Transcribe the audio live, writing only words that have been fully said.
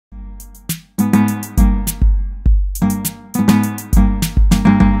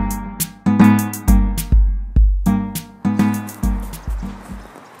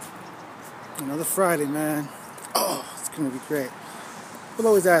Friday, man. Oh, it's gonna be great. People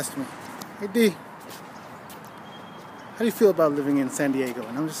always ask me, hey D, how do you feel about living in San Diego?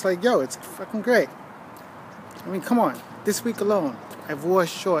 And I'm just like, yo, it's fucking great. I mean, come on. This week alone, I've wore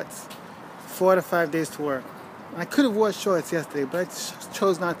shorts 4 to 5 days to work. I could have worn shorts yesterday, but I just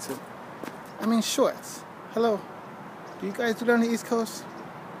chose not to. I mean, shorts. Hello? Do you guys do that on the East Coast?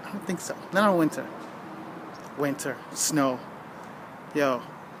 I don't think so. Not on winter. Winter. Snow. Yo,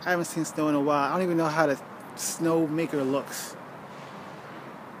 I haven't seen snow in a while. I don't even know how the snow maker looks.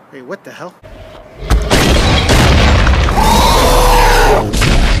 Wait, what the hell?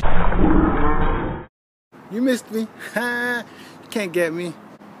 You missed me. You can't get me.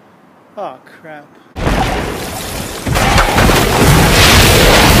 Oh, crap.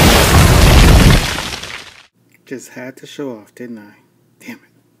 Just had to show off, didn't I? Damn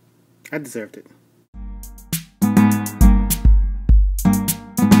it. I deserved it.